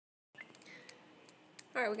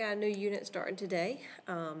All right, we got a new unit starting today,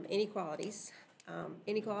 inequalities.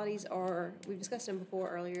 Inequalities are, we've discussed them before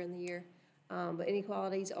earlier in the year, but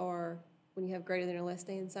inequalities are when you have greater than or less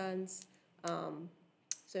than signs.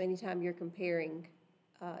 So anytime you're comparing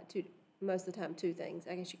most of the time two things,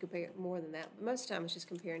 I guess you compare more than that, but most of the time it's just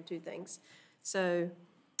comparing two things. So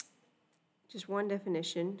just one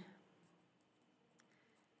definition.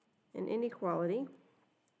 An inequality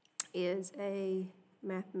is a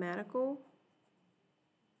mathematical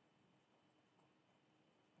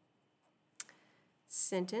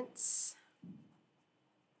sentence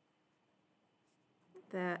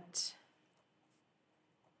that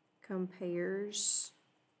compares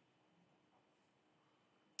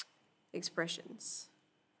expressions.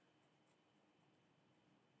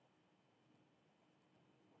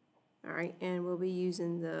 All right, and we'll be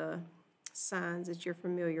using the signs that you're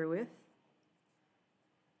familiar with.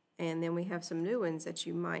 And then we have some new ones that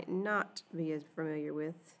you might not be as familiar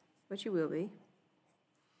with, but you will be.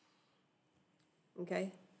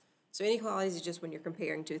 Okay, so inequalities is just when you're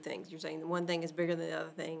comparing two things. You're saying one thing is bigger than the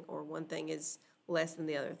other thing, or one thing is less than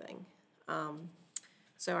the other thing.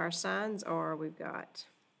 So our signs are, we've got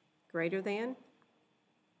greater than,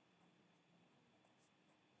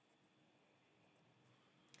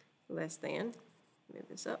 less than. Move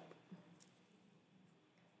this up.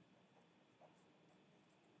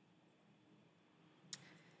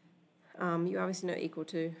 You obviously know equal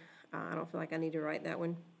to. I don't feel like I need to write that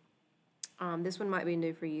one. This one might be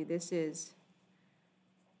new for you. This is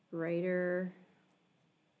greater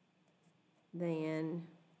than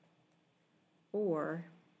or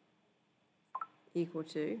equal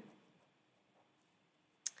to.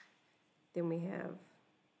 Then we have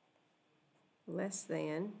less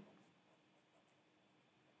than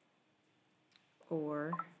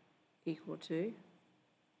or equal to.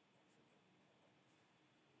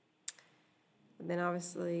 And then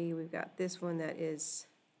obviously we've got this one that is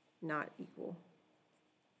not equal.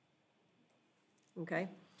 Okay,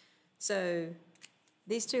 so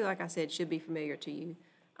these two, like I said, should be familiar to you.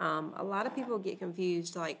 A lot of people get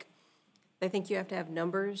confused, like they think you have to have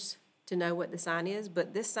numbers to know what the sign is,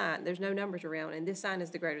 but this sign, there's no numbers around, and this sign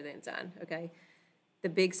is the greater than sign, okay? The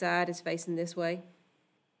big side is facing this way.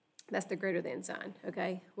 That's the greater than sign,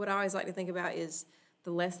 okay? What I always like to think about is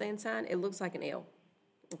the less than sign. It looks like an L,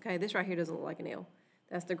 okay? This right here doesn't look like an L.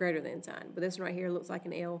 That's the greater than sign, but this one right here looks like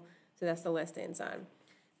an L, so that's the less than sign.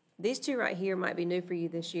 These two right here might be new for you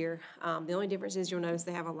this year. The only difference is you'll notice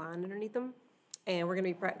they have a line underneath them, and we're going to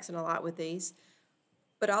be practicing a lot with these.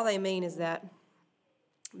 But all they mean is that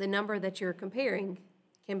the number that you're comparing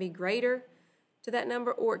can be greater to that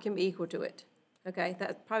number, or it can be equal to it. Okay,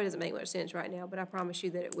 that probably doesn't make much sense right now, but I promise you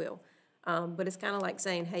that it will. But it's kind of like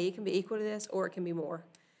saying, hey, it can be equal to this, or it can be more.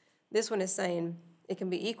 This one is saying it can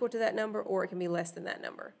be equal to that number, or it can be less than that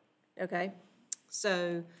number. Okay,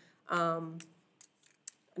 so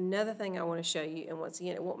another thing I want to show you, and once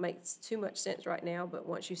again, it won't make too much sense right now, but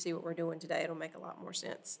once you see what we're doing today, it'll make a lot more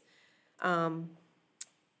sense.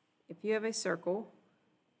 If you have a circle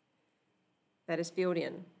that is filled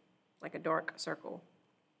in, like a dark circle,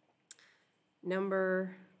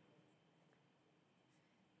 number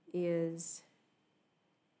is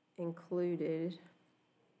included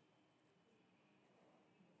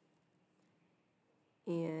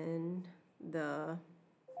in the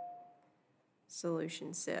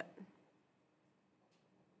solution set.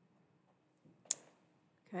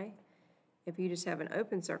 Okay? If you just have an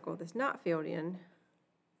open circle that's not filled in,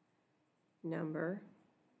 number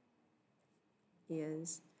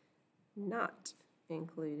is not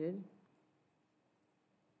included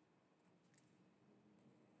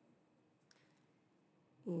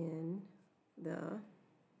in the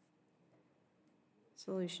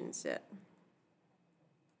solution set.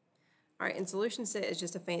 All right, and solution set is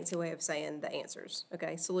just a fancy way of saying the answers,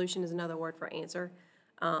 okay? Solution is another word for answer.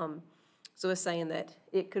 So it's saying that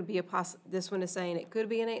it could be this one is saying it could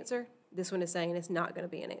be an answer. This one is saying it's not going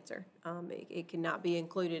to be an answer. It cannot be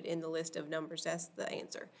included in the list of numbers. That's the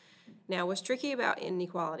answer. Now, what's tricky about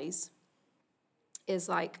inequalities is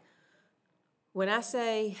like when I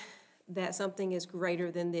say that something is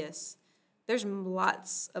greater than this, there's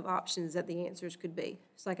lots of options that the answers could be.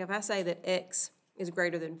 It's like if I say that x is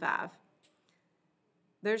greater than 5,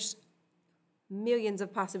 there's millions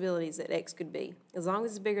of possibilities that x could be. As long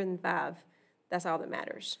as it's bigger than 5, that's all that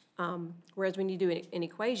matters. Whereas when you do an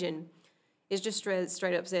equation, it just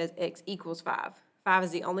straight up says x equals 5. 5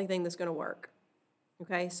 is the only thing that's going to work.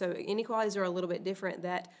 Okay, so inequalities are a little bit different,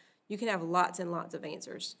 that you can have lots and lots of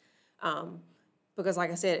answers. Because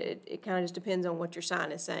like I said, it kind of just depends on what your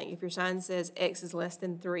sign is saying. If your sign says x is less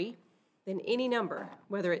than 3, then any number,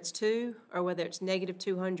 whether it's 2 or whether it's negative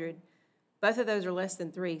 200, both of those are less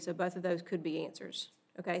than 3, so both of those could be answers.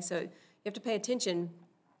 Okay, so you have to pay attention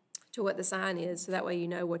to what the sign is, so that way you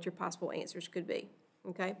know what your possible answers could be.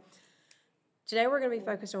 Okay? Today we're going to be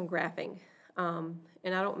focused on graphing, and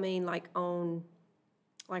I don't mean like on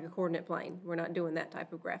like a coordinate plane. We're not doing that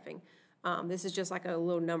type of graphing. This is just like a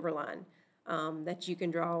little number line that you can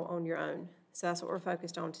draw on your own. So that's what we're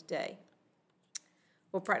focused on today.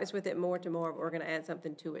 We'll practice with it more tomorrow, but we're going to add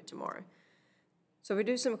something to it tomorrow. So we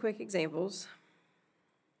do some quick examples.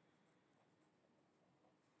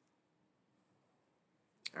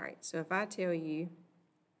 All right, so if I tell you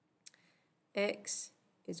x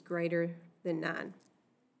is greater than 9.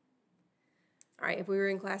 All right, if we were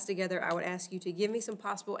in class together, I would ask you to give me some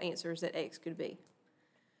possible answers that x could be.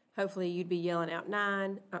 Hopefully you'd be yelling out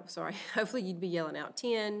 9, hopefully you'd be yelling out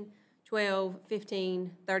 10, 12,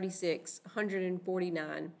 15, 36,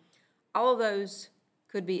 149. All of those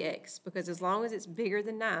could be x, because as long as it's bigger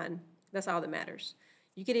than 9, that's all that matters.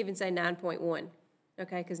 You could even say 9.1,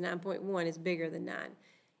 okay, because 9.1 is bigger than 9.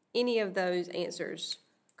 Any of those answers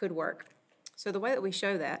could work. So the way that we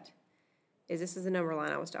show that is this is the number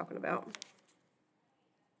line I was talking about.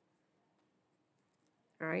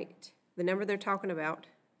 All right, the number they're talking about,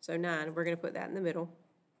 so 9, we're going to put that in the middle.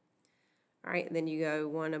 All right, and then you go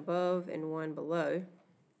 1 above and 1 below,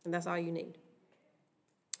 and that's all you need.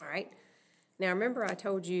 All right, now remember I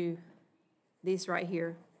told you this right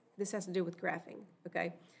here, this has to do with graphing,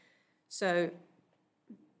 okay? So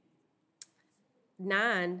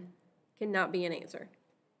 9 cannot be an answer.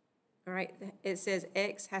 All right, it says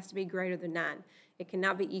x has to be greater than 9. It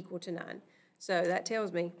cannot be equal to 9. So that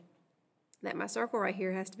tells me that my circle right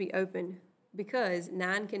here has to be open because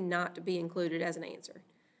 9 cannot be included as an answer.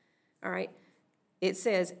 All right, it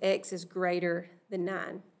says x is greater than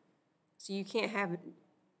 9. So you can't have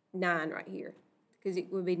 9 right here because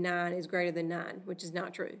it would be 9 is greater than 9, which is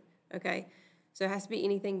not true, okay? So it has to be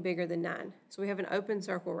anything bigger than 9. So we have an open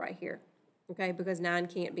circle right here, okay, because 9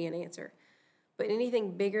 can't be an answer. But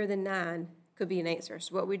anything bigger than 9 could be an answer.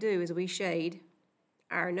 So what we do is we shade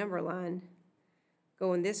our number line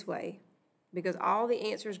going this way because all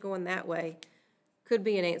the answers going that way could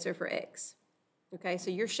be an answer for x. Okay,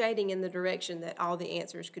 so you're shading in the direction that all the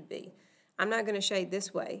answers could be. I'm not going to shade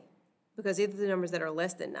this way because these are the numbers that are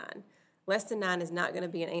less than 9. Less than 9 is not going to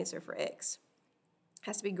be an answer for x. It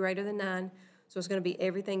has to be greater than 9, so it's going to be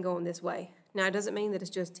everything going this way. Now, it doesn't mean that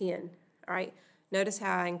it's just 10, all right? Notice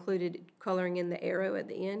how I included coloring in the arrow at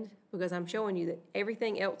the end because I'm showing you that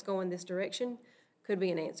everything else going this direction could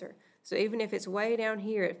be an answer. So even if it's way down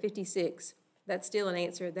here at 56, that's still an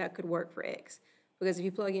answer that could work for x. Because if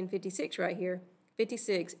you plug in 56 right here,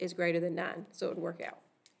 56 is greater than 9, so it would work out.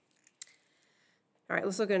 All right,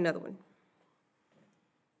 let's look at another one.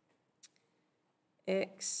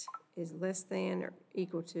 X is less than or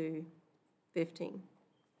equal to 15.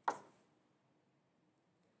 I'm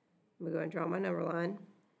going to go and draw my number line.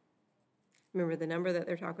 Remember, the number that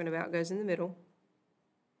they're talking about goes in the middle.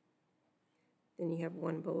 Then you have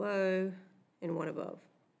 1 below and 1 above.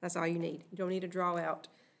 That's all you need. You don't need to draw out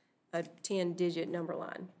a 10-digit number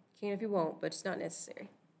line. You can if you want, but it's not necessary.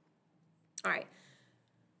 All right.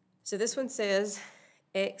 So this one says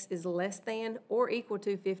x is less than or equal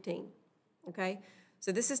to 15. Okay?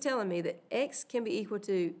 So this is telling me that x can be equal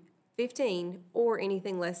to 15 or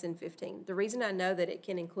anything less than 15. The reason I know that it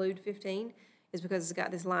can include 15 is because it's got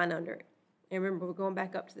this line under it. And remember, we're going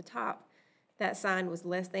back up to the top. That sign was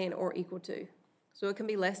less than or equal to. So it can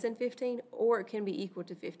be less than 15 or it can be equal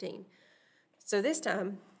to 15. So this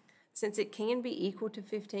time, since it can be equal to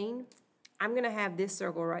 15, I'm going to have this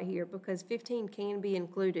circle right here because 15 can be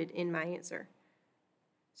included in my answer.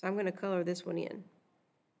 So I'm going to color this one in.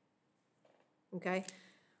 Okay?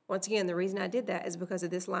 Once again, the reason I did that is because of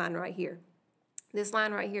this line right here. This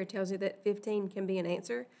line right here tells you that 15 can be an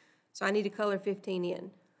answer, so I need to color 15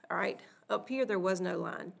 in. All right? Up here, there was no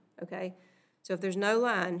line. Okay? So if there's no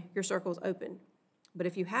line, your circle's open. But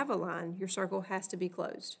if you have a line, your circle has to be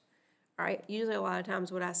closed. All right? Usually a lot of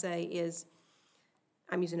times what I say is,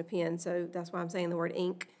 I'm using a pen, so that's why I'm saying the word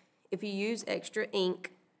ink. If you use extra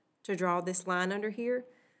ink to draw this line under here,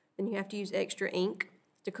 then you have to use extra ink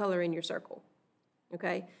to color in your circle.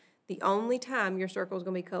 Okay? The only time your circle is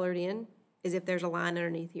going to be colored in is if there's a line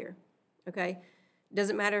underneath here. Okay? It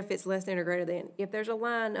doesn't matter if it's less than or greater than. If there's a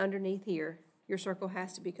line underneath here, your circle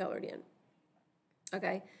has to be colored in.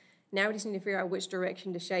 Okay? Now we just need to figure out which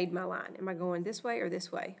direction to shade my line. Am I going this way or this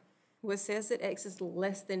way? Well, it says that x is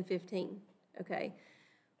less than 15. Okay?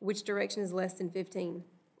 Which direction is less than 15?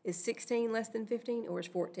 Is 16 less than 15 or is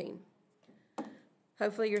 14?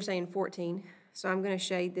 Hopefully you're saying 14, so I'm going to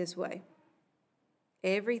shade this way.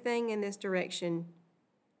 everything in this direction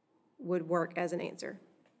would work as an answer,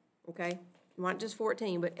 okay? Not just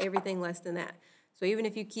 14, but everything less than that. So even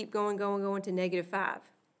if you keep going to -5,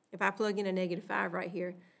 if I plug in a -5 right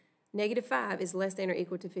here, -5 is less than or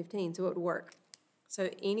equal to 15, so it would work. So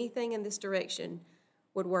anything in this direction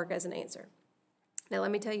would work as an answer. Now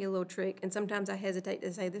let me tell you a little trick, and sometimes I hesitate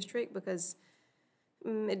to say this trick because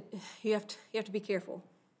you have to be careful.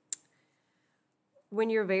 When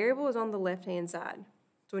your variable is on the left-hand side,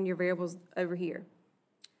 so when your variable's over here,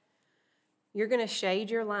 you're going to shade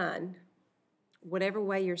your line whatever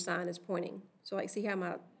way your sign is pointing. So like see how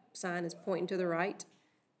my sign is pointing to the right,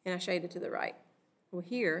 and I shade it to the right. Well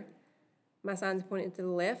here, my sign is pointing to the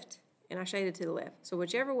left, and I shade it to the left. So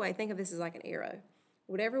whichever way, think of this as like an arrow.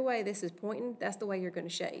 Whatever way this is pointing, that's the way you're going to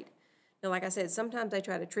shade. Now like I said, sometimes they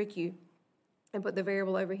try to trick you and put the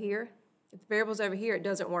variable over here. If the variable's over here, it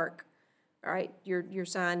doesn't work. All right, your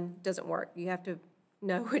sign doesn't work. You have to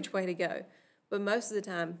know which way to go. But most of the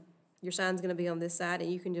time, your sign's going to be on this side,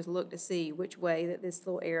 and you can just look to see which way that this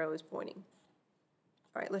little arrow is pointing.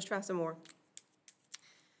 All right, let's try some more.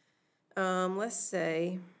 Let's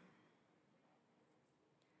say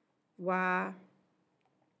y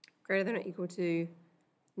greater than or equal to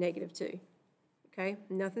 -2. Okay,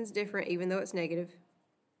 nothing's different even though it's negative.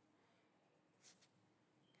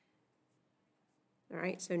 All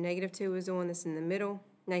right, so -2 is the one that's in the middle.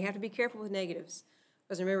 Now you have to be careful with negatives,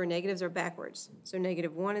 because remember, negatives are backwards. So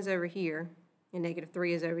 -1 is over here, and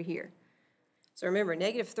 -3 is over here. So remember,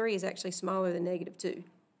 -3 is actually smaller than -2.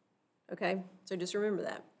 Okay, so just remember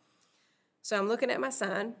that. So I'm looking at my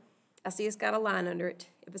sign. I see it's got a line under it.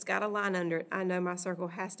 If it's got a line under it, I know my circle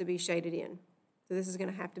has to be shaded in. So this is going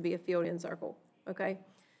to have to be a filled-in circle, okay?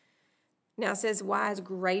 Now it says y is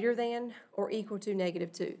greater than or equal to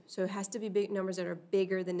 -2. So it has to be big numbers that are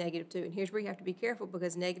bigger than -2. And here's where you have to be careful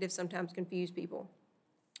because negatives sometimes confuse people.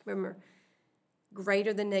 Remember,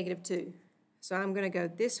 greater than -2. So I'm going to go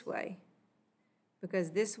this way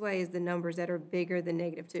because this way is the numbers that are bigger than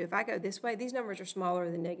 -2. If I go this way, these numbers are smaller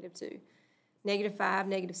than -2. -5,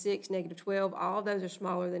 -6, -12, all of those are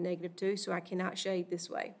smaller than -2, so I cannot shade this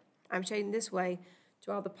way. I'm shading this way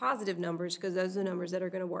to all the positive numbers because those are the numbers that are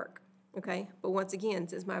going to work, okay? But once again,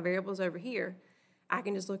 since my variable's over here, I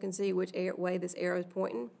can just look and see which way this arrow is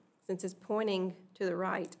pointing. Since it's pointing to the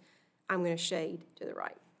right, I'm going to shade to the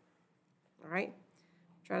right. All right?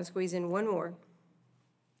 Try to squeeze in one more.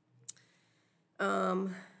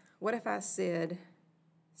 What if I said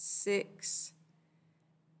 6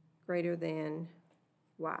 greater than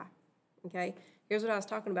y? Okay? Here's what I was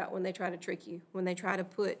talking about when they try to trick you, when they try to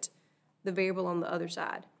put the variable on the other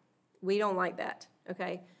side. We don't like that,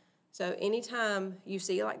 okay? So anytime you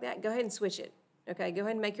see it like that, go ahead and switch it, okay? Go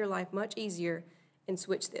ahead and make your life much easier and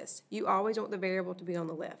switch this. You always want the variable to be on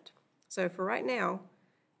the left. So for right now,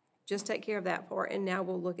 just take care of that part, and now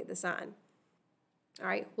we'll look at the sign. All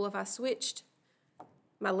right, well, if I switched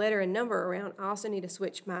my letter and number around, I also need to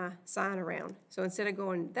switch my sign around. So instead of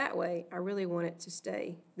going that way, I really want it to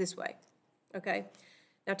stay this way, okay?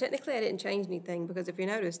 Now, technically, I didn't change anything because if you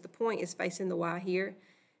notice, the point is facing the y here,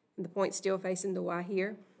 and the point's still facing the y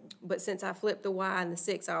here. But since I flipped the y and the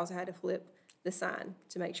 6, I also had to flip the sign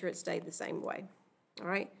to make sure it stayed the same way. All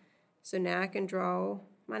right, so now I can draw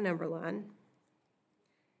my number line.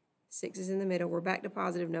 6 is in the middle. We're back to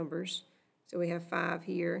positive numbers. So we have 5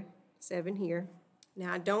 here, 7 here.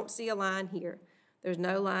 Now I don't see a line here. There's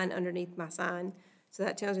no line underneath my sign. So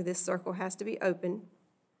that tells me this circle has to be open,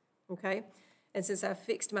 okay? And since I've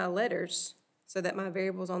fixed my letters so that my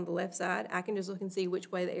variable's on the left side, I can just look and see which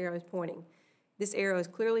way the arrow is pointing. This arrow is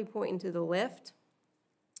clearly pointing to the left,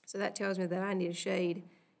 so that tells me that I need to shade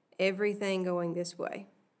everything going this way,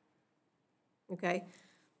 okay?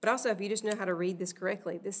 But also, if you just know how to read this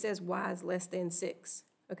correctly, this says y is less than 6,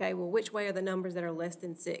 okay? Well, which way are the numbers that are less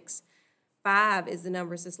than 6? 5 is the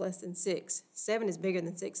number that's less than 6. 7 is bigger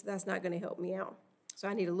than 6, so that's not going to help me out. So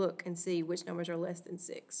I need to look and see which numbers are less than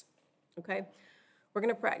 6, okay? We're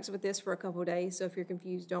going to practice with this for a couple of days, so if you're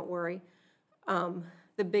confused, don't worry.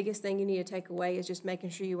 The biggest thing you need to take away is just making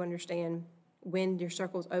sure you understand when your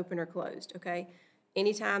circle's open or closed, okay?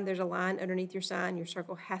 Anytime there's a line underneath your sign, your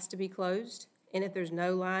circle has to be closed, and if there's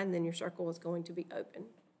no line, then your circle is going to be open.